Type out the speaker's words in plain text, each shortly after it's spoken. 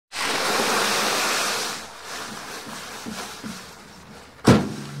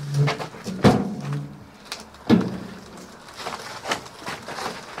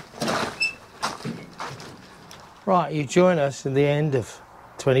Right, you join us at the end of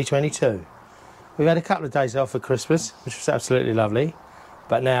 2022. We've had a couple of days off for Christmas, which was absolutely lovely,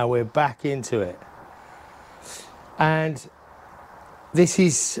 but now we're back into it. And this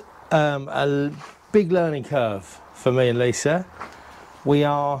is a big learning curve for me and Lisa. We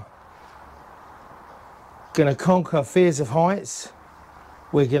are going to conquer fears of heights.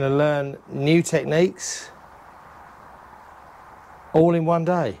 We're going to learn new techniques all in one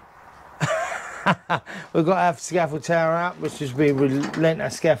day. We've got to have scaffold tower up, which is we lent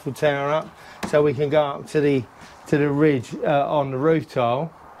our scaffold tower up so we can go up to the ridge on the roof tile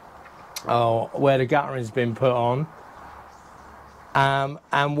where the guttering's been put on.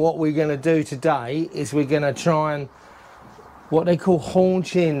 And what we're going to do today is we're going to try and what they call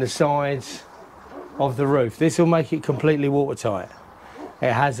haunching the sides of the roof. This will make it completely watertight.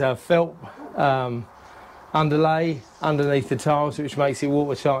 It has a felt underlay underneath the tiles, which makes it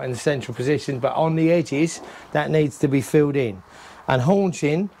watertight in the central position, but on the edges that needs to be filled in. And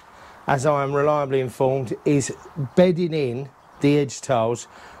haunching, as I am reliably informed, is bedding in the edge tiles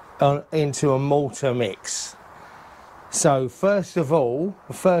into a mortar mix. So first of all,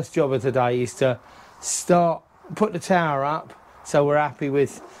 the first job of today is to put the tower up so we're happy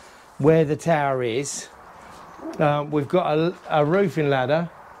with where the tower is. We've got a roofing ladder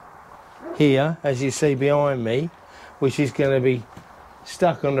here, as you see behind me, which is going to be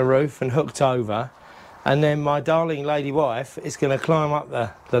stuck on the roof and hooked over, and then my darling lady wife is going to climb up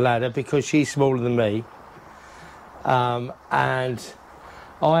the ladder because she's smaller than me, and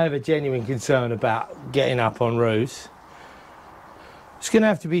I have a genuine concern about getting up on roofs. It's going to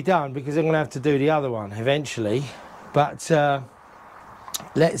have to be done because I'm going to have to do the other one eventually, but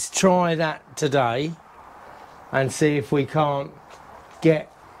let's try that today and see if we can't get.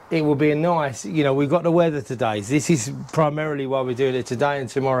 It will be a nice, you know, we've got the weather today. This is primarily why we're doing it today and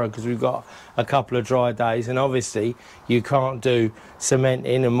tomorrow, because we've got a couple of dry days, and obviously you can't do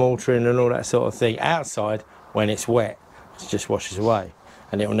cementing and mortaring and all that sort of thing outside when it's wet. It just washes away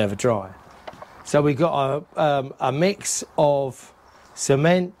and it'll never dry. So we've got a mix of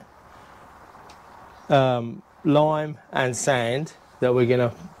cement, lime and sand that we're going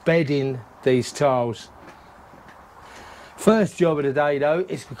to bed in these tiles. First job of the day though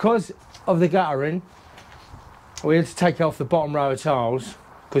is because of the guttering, we had to take off the bottom row of tiles,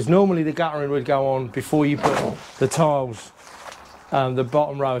 because normally the guttering would go on before you put the tiles, the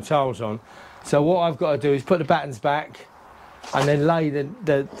bottom row of tiles on. So what I've got to do is put the battens back and then lay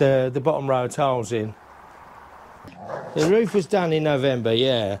the bottom row of tiles in. The roof was done in November,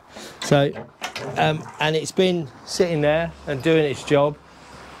 yeah. So and it's been sitting there and doing its job.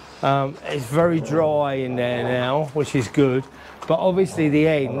 It's very dry in there now, which is good, but obviously the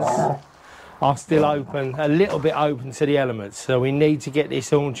ends are still open, a little bit open to the elements, so we need to get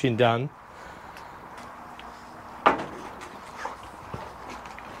this haunching done.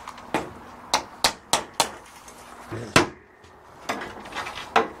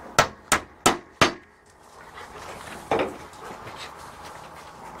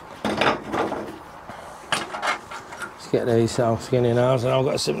 Get these skinny nails, and I've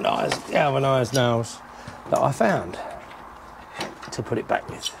got some nice galvanised nails that I found to put it back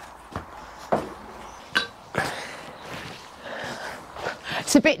with.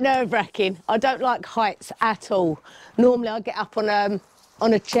 It's a bit nerve-wracking. I don't like heights at all. Normally I get up on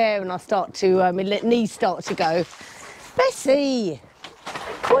a chair and I start to, my knees start to go. Bessie,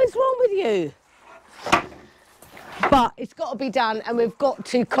 what is wrong with you? But it's got to be done, and we've got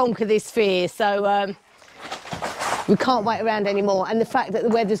to conquer this fear, so we can't wait around anymore. And the fact that the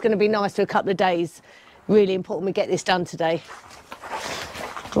weather's going to be nice for a couple of days, really important we get this done today.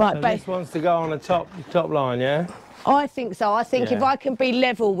 Right, so this wants to go on the top line, yeah? I think so. I think if I can be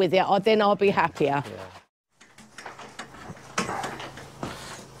level with it, then I'll be happier. Yeah.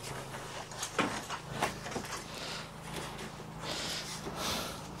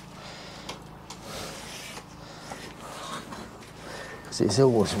 It's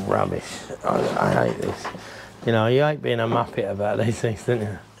always rubbish. I hate this. You know, you hate being a muppet about these things, don't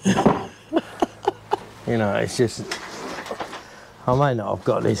you? You know, it's just... I may not have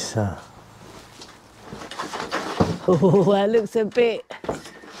got this... Oh, that looks a bit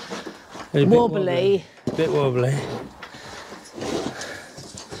wobbly. A bit wobbly.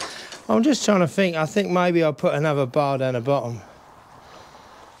 I'm just trying to think. I think maybe I'll put another bar down the bottom.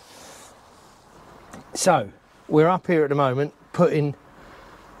 So, we're up here at the moment, putting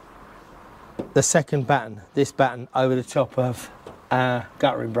the second batten, this batten, over the top of our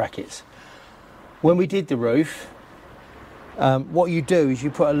guttering brackets. When we did the roof, what you do is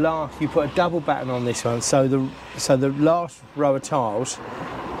you put a double batten on this one, so the last row of tiles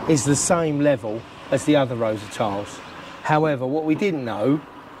is the same level as the other rows of tiles. However, what we didn't know,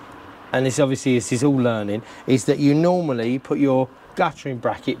 and this obviously is all learning, is that you normally put your guttering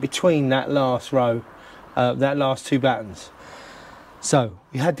bracket between that last row, that last 2 battens. So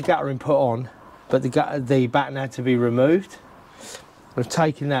you had the guttering put on, but the batten had to be removed. We've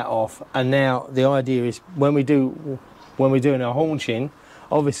taken that off, and now the idea is when we're doing our haunching,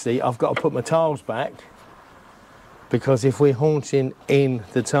 obviously I've got to put my tiles back, because if we're haunching in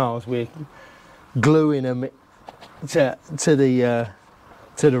the tiles, we're gluing them to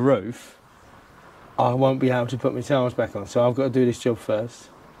the roof. I won't be able to put my tiles back on, so I've got to do this job first,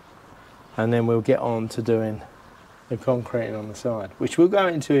 and then we'll get on to doing the concreting on the side, which we'll go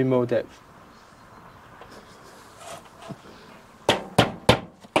into in more depth.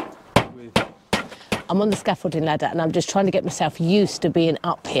 I'm on the scaffolding ladder and I'm just trying to get myself used to being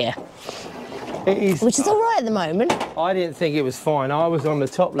up here. It is, which is all right at the moment. I didn't think it was fine. I was on the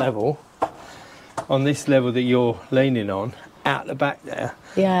top level, on this level that you're leaning on, out the back there.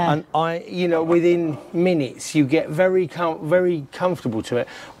 Yeah. And you know, within minutes you get very comfortable to it.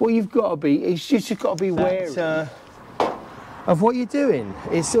 What you've got to be, it's just you've got to be wary of what you're doing.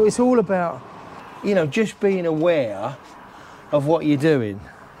 It's all about, you know, just being aware of what you're doing,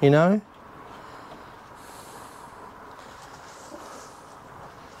 you know.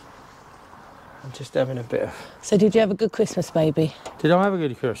 I'm just having a bit of... So did you have a good Christmas, baby? Did I have a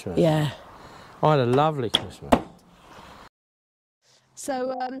good Christmas? Yeah. I had a lovely Christmas.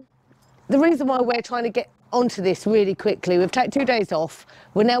 So the reason why we're trying to get onto this really quickly, we've taken 2 days off.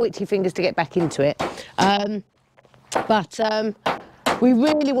 We're now itchy fingers to get back into it. But we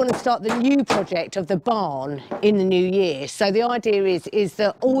really want to start the new project of the barn in the new year. So the idea is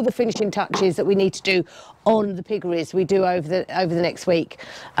that all the finishing touches that we need to do on the piggeries we do over the next week,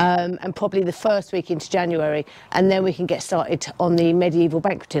 and probably the first week into January, and then we can get started on the medieval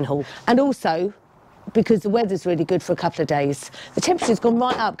banqueting hall. And also, because the weather's really good for a couple of days, the temperature's gone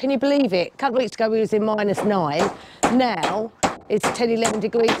right up. Can you believe it? A couple of weeks ago we was in -9. Now it's 10, 11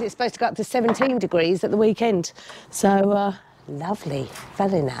 degrees. It's supposed to go up to 17 degrees at the weekend. So lovely,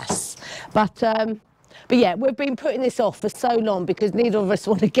 very nice. But yeah, we've been putting this off for so long because neither of us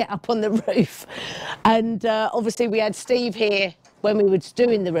want to get up on the roof. And obviously we had Steve here when we were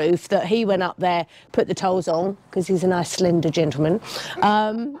doing the roof, that he went up there, put the tiles on, because he's a nice slender gentleman.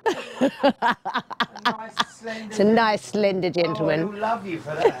 It's a nice slender gentleman. Oh, I love you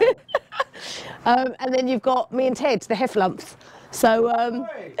for that. And then you've got me and Ted, the heffalumps. So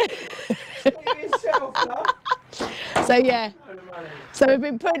so yeah, so we've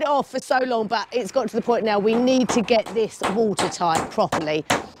been putting it off for so long, but it's got to the point now we need to get this watertight properly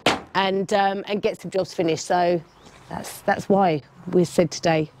and get some jobs finished. So that's why we said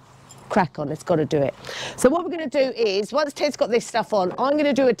today, crack on, it's got to do it. So what we're going to do is, once Ted's got this stuff on, I'm going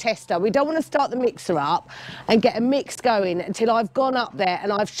to do a tester. We don't want to start the mixer up and get a mix going until I've gone up there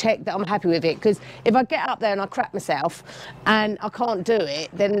and I've checked that I'm happy with it, because if I get up there and I crap myself and I can't do it,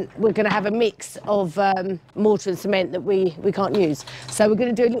 then we're going to have a mix of mortar and cement that we can't use. So we're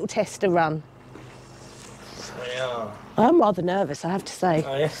going to do a little tester run. Yeah. I'm rather nervous, I have to say.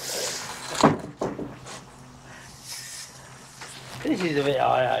 Oh, yeah. This is a bit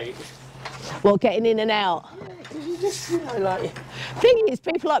I hate. Well, getting in and out. Yeah, because you just, you know, like... Thing is,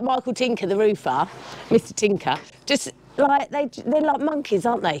 people like Michael Tinker, the roofer, Mr. Tinker, just like, they're like monkeys,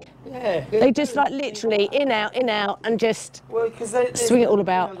 aren't they? Yeah. They just like literally in, out, and just swing it all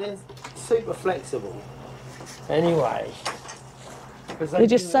about. You know, they're super flexible. Anyway. They're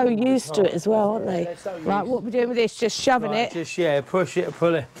just so used to it as well, aren't they? So right, what we're doing with this, just shoving it. Just, yeah, push it,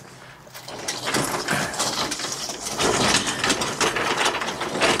 pull it.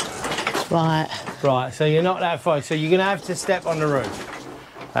 Right. Right, so you're not that far. So you're going to have to step on the roof.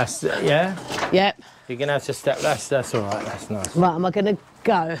 That's, yeah? Yep. You're going to have to step, that's all right, that's nice. Right, am I going to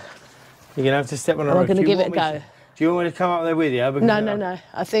go? You're going to have to step on the roof. roof. I'm going to give it a go. Do you want me to come up there with you? No.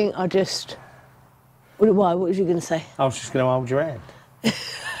 I think I just... Why? What was you going to say? I was just going to hold your hand.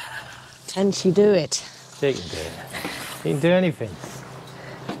 Can she do it? She can do it. You can do anything.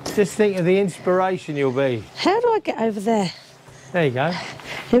 Just think of the inspiration you'll be. How do I get over there? There you go.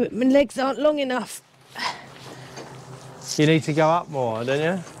 Yeah, but my legs aren't long enough. You need to go up more, don't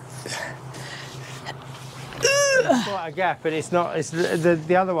you? There's quite a gap, but it's not. It's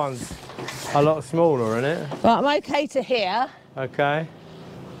the other one's a lot smaller, isn't it? Right, I'm okay to here. Okay.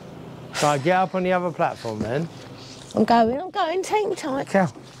 Right, get up on the other platform then. I'm going. Take me time.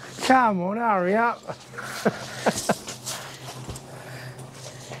 Come on, hurry up.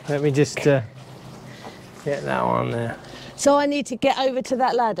 Let me just get that one there. So I need to get over to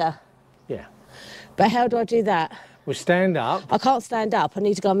that ladder? Yeah. But how do I do that? Well, stand up. I can't stand up. I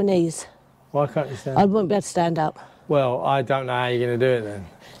need to go on my knees. Why can't you stand? I won't be able to stand up. Well, I don't know how you're going to do it then.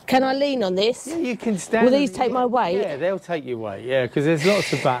 Can I lean on this? Yeah, you can stand. Will these take my weight? Yeah, they'll take your weight. Yeah, because there's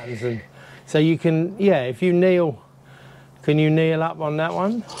lots of buttons, and so you can. Yeah, if you kneel, can you kneel up on that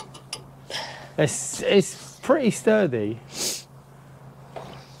one? It's pretty sturdy.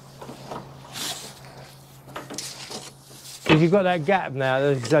 Because you've got that gap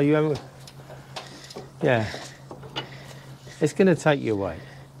now, so you haven't. Yeah, it's going to take your weight.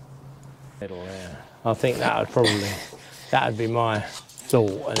 Yeah, I think that'd be my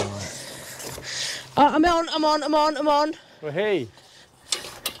thought anyway. I'm on. Well, hey,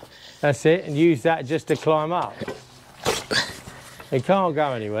 that's it, and use that just to climb up. It can't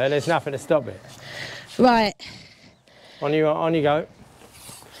go anywhere. There's nothing to stop it. Right. On you go.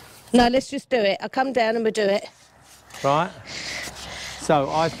 No, let's just do it. I'll come down and we'll do it. Right. So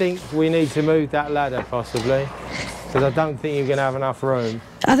I think we need to move that ladder possibly, because I don't think you're going to have enough room.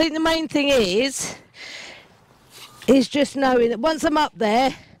 I think the main thing is just knowing that once I'm up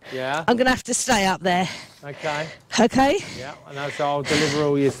there, yeah, I'm going to have to stay up there. Okay. Okay? Yeah, and so I'll deliver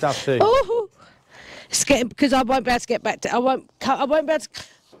all your stuff too. Oh, it's getting, because I won't be able to get back to, I won't be able to.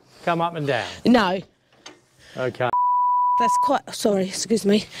 Come up and down. No. Okay. That's quite, sorry, excuse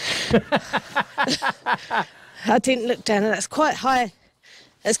me. I didn't look down, and that's quite high.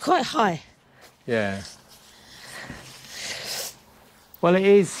 That's quite high. Yeah. Well, it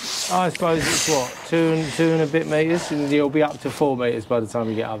is, I suppose it's what, two and a bit metres, and you'll be up to 4 metres by the time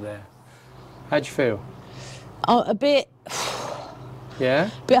you get up there. How'd you feel? Oh, a bit. Yeah?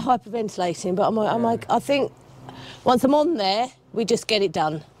 A bit hyperventilating, but I think once I'm on there, we just get it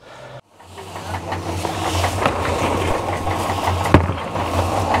done.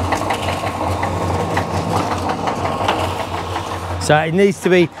 So it needs to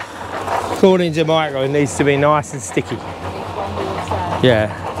be, according to Michael, it needs to be nice and sticky. Yeah.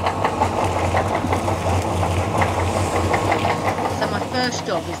 So my first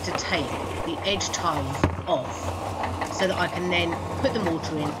job is to take the edge tiles off so that I can then put the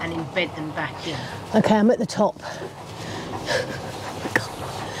mortar in and embed them back in. Okay, I'm at the top.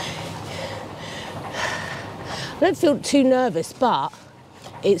 I don't feel too nervous, but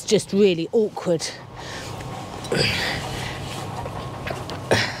it's just really awkward.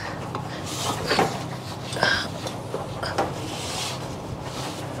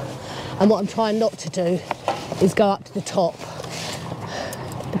 And what I'm trying not to do is go up to the top,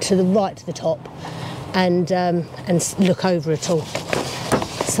 to the right to the top, and look over it all.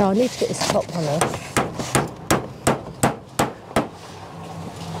 So I need to get this top one off.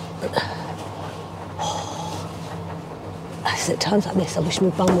 At times like this, I wish my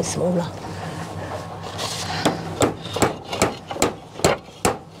bum was smaller.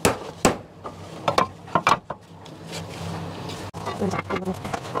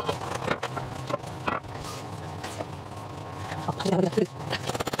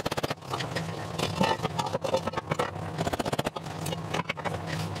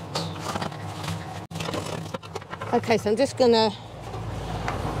 Okay, so I'm just going to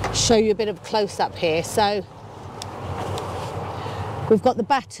show you a bit of close-up here. So we've got the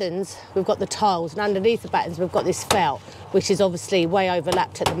battens, we've got the tiles, and underneath the battens we've got this felt, which is obviously way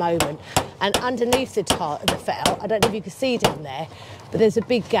overlapped at the moment. And underneath the felt, I don't know if you can see down there, but there's a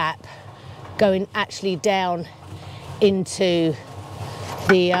big gap going actually down into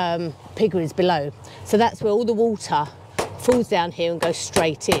the piggeries below. So that's where all the water falls down here and goes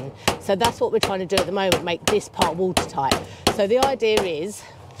straight in. So that's what we're trying to do at the moment, make this part watertight. So the idea is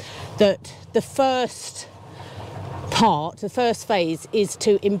that the first part, the first phase, is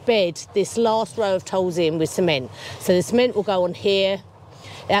to embed this last row of tiles in with cement. So the cement will go on here.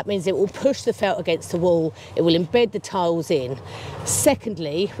 That means it will push the felt against the wall. It will embed the tiles in.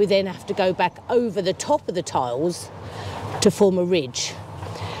 Secondly, we then have to go back over the top of the tiles to form a ridge.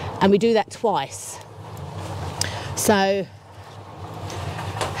 And we do that twice. So,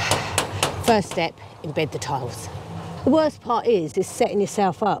 first step, embed the tiles. The worst part is setting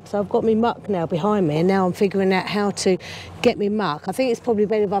yourself up. So I've got my muck now behind me, and now I'm figuring out how to get my muck. I think it's probably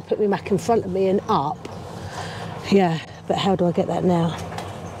better if I put my muck in front of me and up. Yeah, but how do I get that now?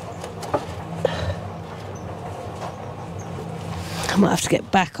 I might have to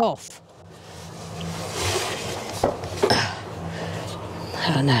get back off.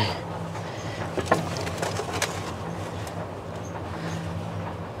 Oh no.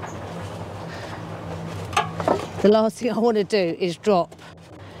 The last thing I want to do is drop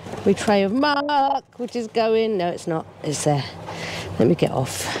my tray of muck, which is going, no it's not, it's there. Let me get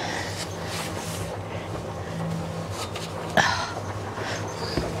off.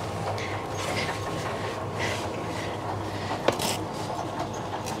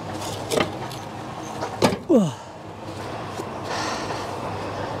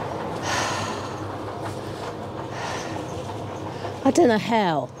 I don't know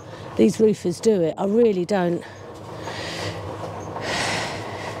how these roofers do it, I really don't.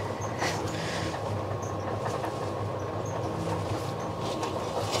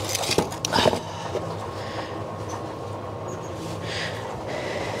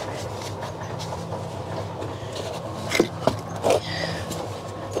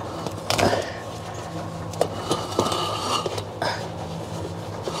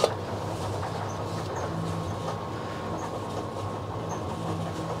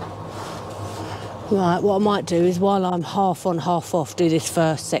 Right, what I might do is, while I'm half on, half off, do this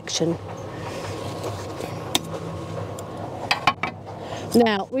first section.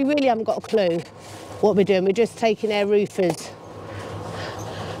 Now, we really haven't got a clue what we're doing. We're just taking our roofer's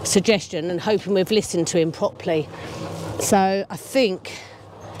suggestion and hoping we've listened to him properly. So I think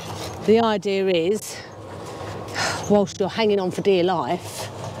the idea is, whilst you're hanging on for dear life,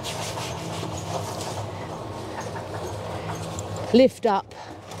 lift up,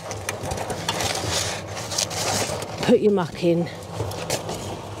 put your muck in,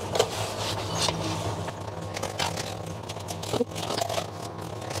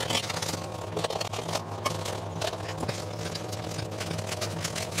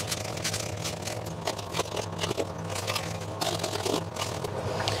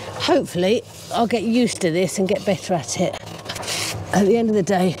 hopefully I'll get used to this and get better at it. At the end of the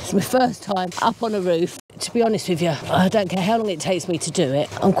day, it's my first time up on a roof. To be honest with you, I don't care how long it takes me to do it.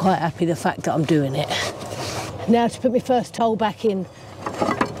 I'm quite happy the fact that I'm doing it. Now to put my first tole back in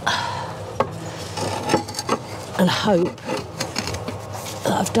and hope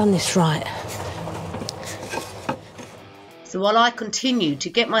that I've done this right. So while I continued to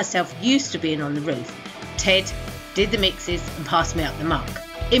get myself used to being on the roof, Ted did the mixes and passed me up the muck,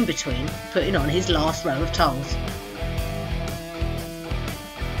 in between putting on his last row of tiles.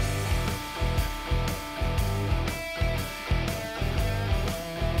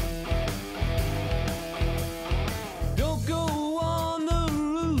 Don't go on the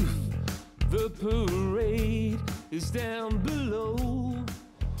roof, the parade is down below.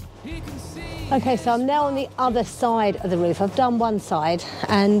 You can see. Okay, so I'm now on the other side of the roof. I've done one side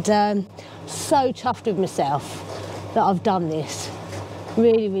and so chuffed with myself that I've done this.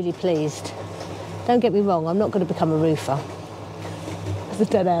 Really, really pleased. Don't get me wrong, I'm not going to become a roofer. I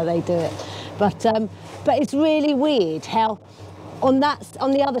don't know how they do it. But it's really weird how on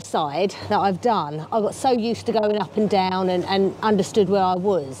the other side that I've done, I got so used to going up and down and understood where I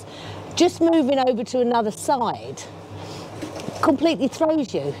was. Just moving over to another side completely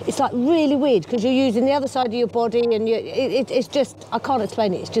throws you. It's like really weird because you're using the other side of your body and it's just, I can't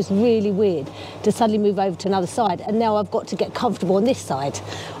explain it, it's just really weird to suddenly move over to another side, and now I've got to get comfortable on this side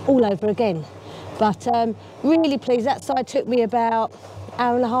all over again. But really pleased. That side took me about an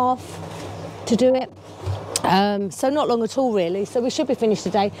hour and a half to do it. So not long at all really, so we should be finished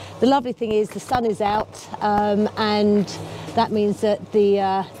today. The lovely thing is the sun is out and that means that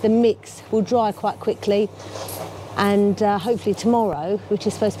the mix will dry quite quickly. And hopefully tomorrow, which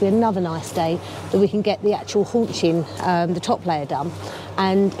is supposed to be another nice day, that we can get the actual haunching, the top layer done,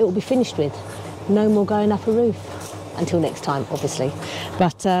 and it will be finished with. No more going up a roof until next time, obviously.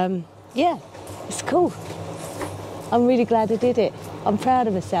 But yeah, it's cool. I'm really glad I did it. I'm proud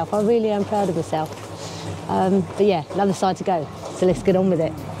of myself. I really am proud of myself. But yeah, another side to go. So let's get on with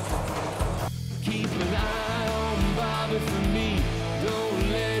it. Keep an eye on Bobby for me, don't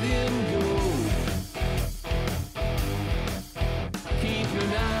let him go. Keep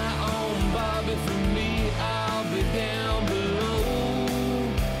an eye on Bobby for me, I'll be down below.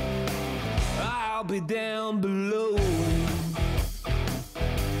 I'll be down below.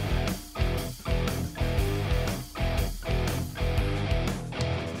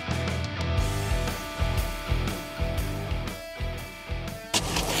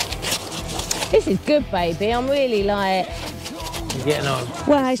 This is good, baby. I'm really like... You're getting on.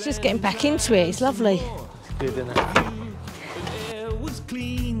 Well, it's just getting back into it. It's lovely. It's good, isn't it? The air was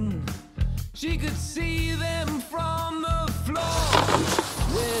clean, she could see them from the floor.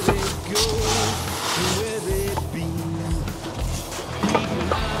 Where they go, where they've been. Keep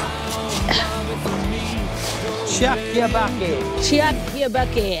an eye on Bobby for me. Chuck your bucket. Chuck your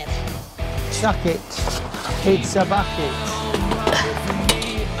bucket. Chuck it. It's a bucket.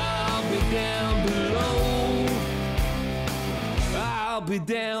 I'll be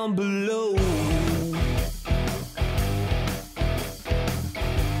down below.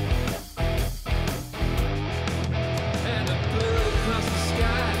 And a blur across the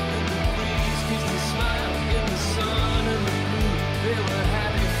sky, and the breeze kissed a smile in the sun and the moon. They were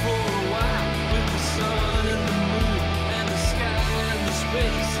happy for a while with the sun and the moon and the sky and the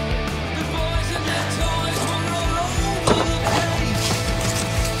space. The boys and their toys were all over the place.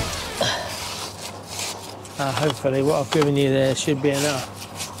 hopefully what I've given you there should be enough.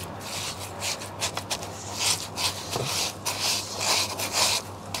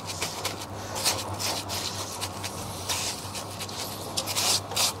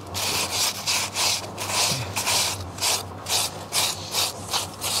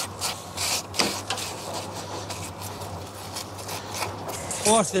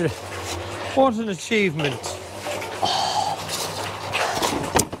 What an achievement.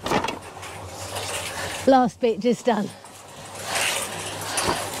 Last bit just done.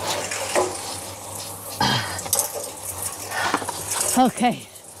 Okay,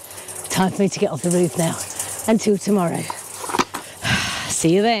 time for me to get off the roof now. Until tomorrow.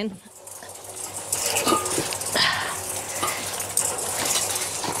 See you then.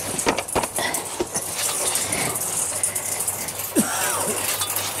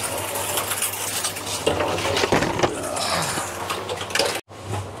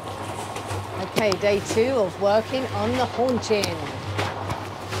 Okay, day 2 of working on the haunching.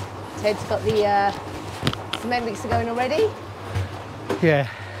 Ted's got the cement mixer going already. Yeah,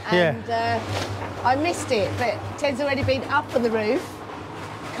 And I missed it, but Ted's already been up on the roof,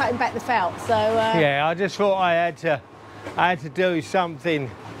 cutting back the felt. So yeah, I just thought I had to do something.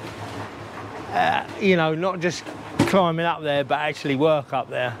 You know, not just climbing up there, but actually work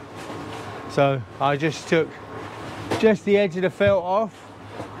up there. So I just took just the edge of the felt off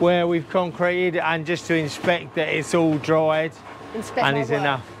where we've concreted, and just to inspect that it's all dried. inspect and my it's work.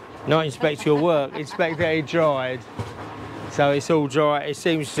 enough. Not inspect your work, inspect that it dried. So it's all dry, it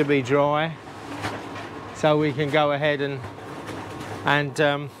seems to be dry. So we can go ahead and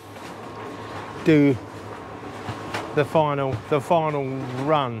do the final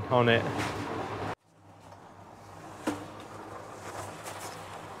run on it.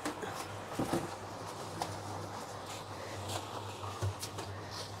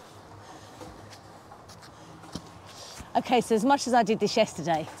 Okay, so as much as I did this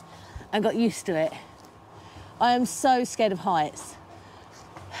yesterday and got used to it, I am so scared of heights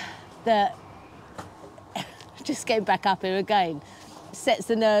that just getting back up here again sets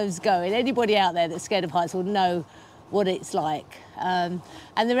the nerves going. Anybody out there that's scared of heights will know what it's like. And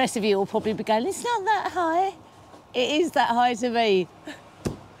the rest of you will probably be going, it's not that high. It is that high to me.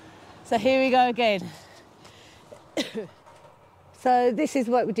 So here we go again. So this is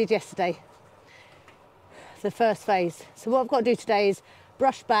what we did yesterday. The first phase. So what I've got to do today is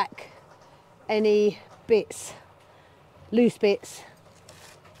brush back any bits, loose bits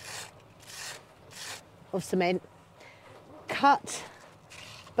of cement, cut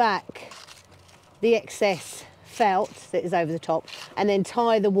back the excess felt that is over the top, and then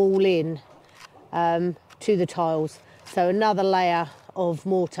tie the wall in to the tiles. So another layer of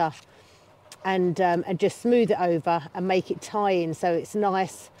mortar, and just smooth it over and make it tie in so it's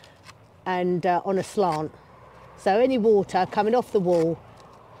nice and on a slant. So any water coming off the wall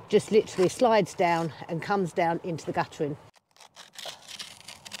just literally slides down and comes down into the guttering.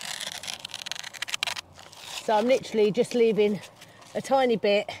 So I'm literally just leaving a tiny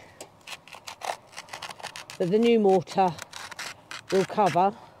bit that the new mortar will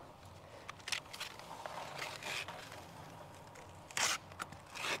cover.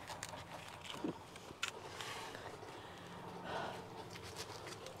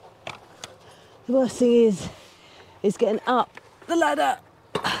 The worst thing is getting up the ladder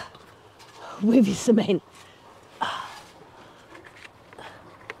with your cement.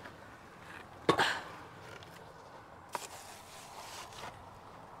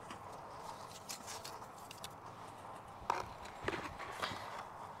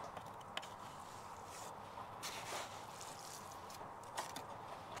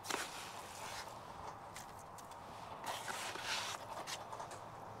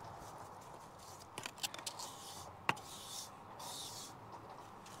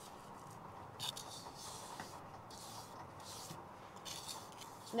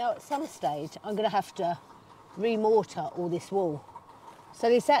 Now at some stage I'm going to have to re-mortar all this wall. So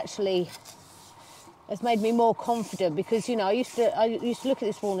this actually has made me more confident, because you know I used to look at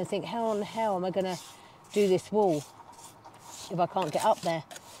this wall and think, how on hell am I going to do this wall if I can't get up there?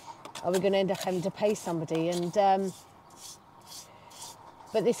 Are we going to end up having to pay somebody? And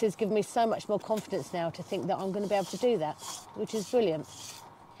but this has given me so much more confidence now to think that I'm going to be able to do that, which is brilliant.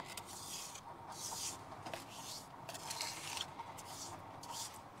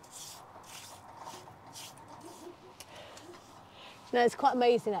 No, it's quite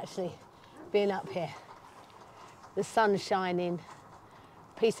amazing actually, being up here. The sun's shining,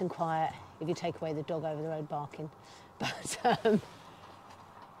 peace and quiet, if you take away the dog over the road barking. But it's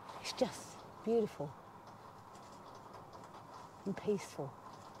just beautiful and peaceful.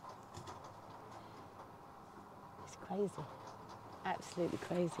 crazy. Absolutely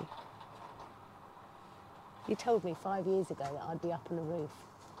crazy. You told me 5 years ago that I'd be up on a roof,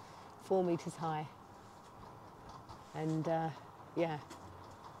 4 metres high. And yeah,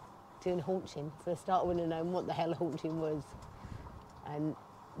 doing haunching. For a start, I wouldn't have known what the hell haunching was. And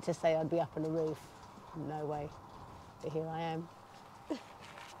to say I'd be up on a roof, no way. But here I am.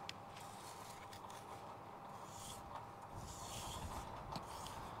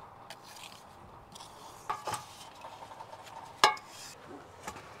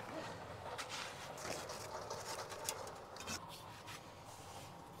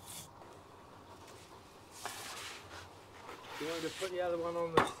 You want to put the other one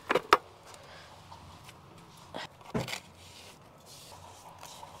on the...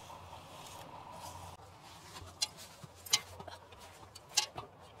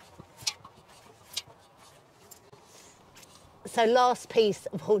 So last piece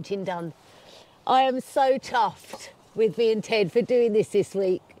of haunching done. I am so chuffed with me and Ted for doing this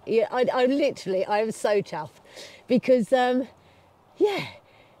week. Yeah, I am so chuffed because, yeah,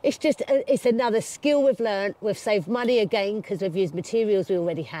 it's another skill we've learned. We've saved money again because we've used materials we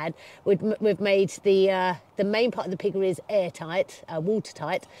already had. We've made the main part of the piggeries airtight,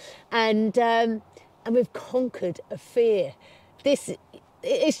 watertight, and we've conquered a fear.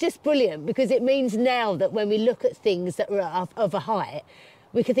 It's just brilliant because it means now that when we look at things that are of a height,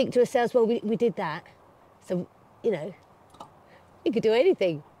 we can think to ourselves, well, we did that. So, you know, we could do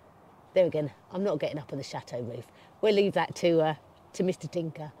anything. There again, I'm not getting up on the Chateau roof. We'll leave that to Mr.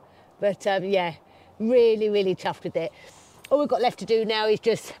 Tinker. But yeah, really, really chuffed with it. All we've got left to do now is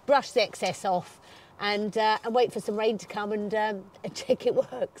just brush the excess off and wait for some rain to come and check it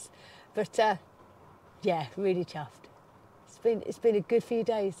works. But yeah, really chuffed. It's been a good few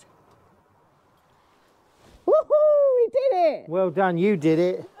days. Woohoo! We did it! Well done, you did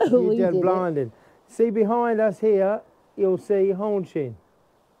it. We You did did blinding. See behind us here, you'll see haunching.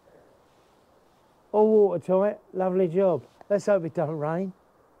 All watertight, lovely job. Let's hope it doesn't rain.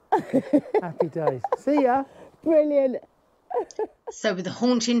 Happy days. See ya. Brilliant. So with the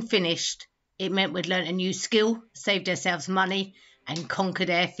haunching finished, it meant we'd learnt a new skill, saved ourselves money and conquered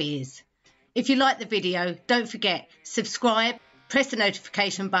our fears. If you like the video, don't forget, subscribe, press the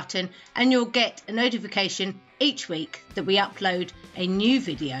notification button and you'll get a notification each week that we upload a new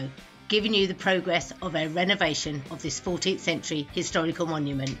video giving you the progress of our renovation of this 14th century historical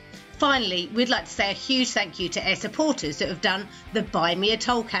monument. Finally, we'd like to say a huge thank you to our supporters that have done the Buy Me a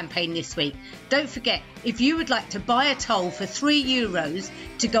Toll campaign this week. Don't forget, if you would like to buy a toll for €3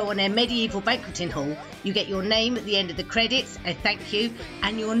 to go on our medieval banqueting hall, you get your name at the end of the credits, a thank you,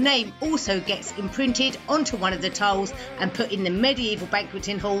 and your name also gets imprinted onto one of the tolls and put in the medieval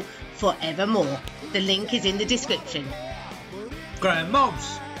banqueting hall forevermore. The link is in the description. Graham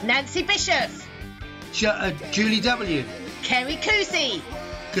Mobbs, Nancy Bishop, Julie W, Kerry Cousy,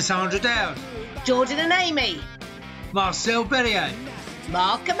 Cassandra Dowd, Jordan and Amy, Marcel Berrier,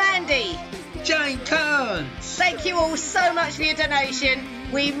 Mark and Mandy. Jane Kearns. Thank you all so much for your donation.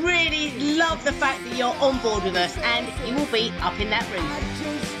 We really love the fact that you're on board with us and you will be up in that roof. I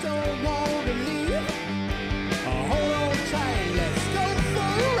just don't want to leave. Hold on tight, let's go for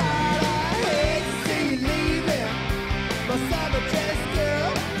a ride. I hate to see you leaving, my summer dress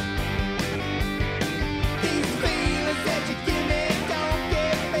girl. These feelings that you give me don't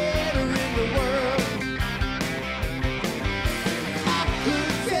get better in the world. I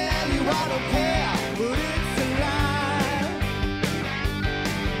could tell you I don't care, but it's a lie.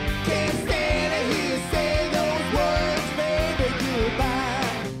 Can't stand to hear you say those words, baby,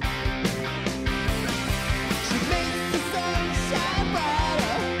 goodbye. She makes the sun shine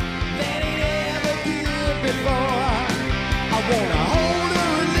brighter than it ever did before. I wanna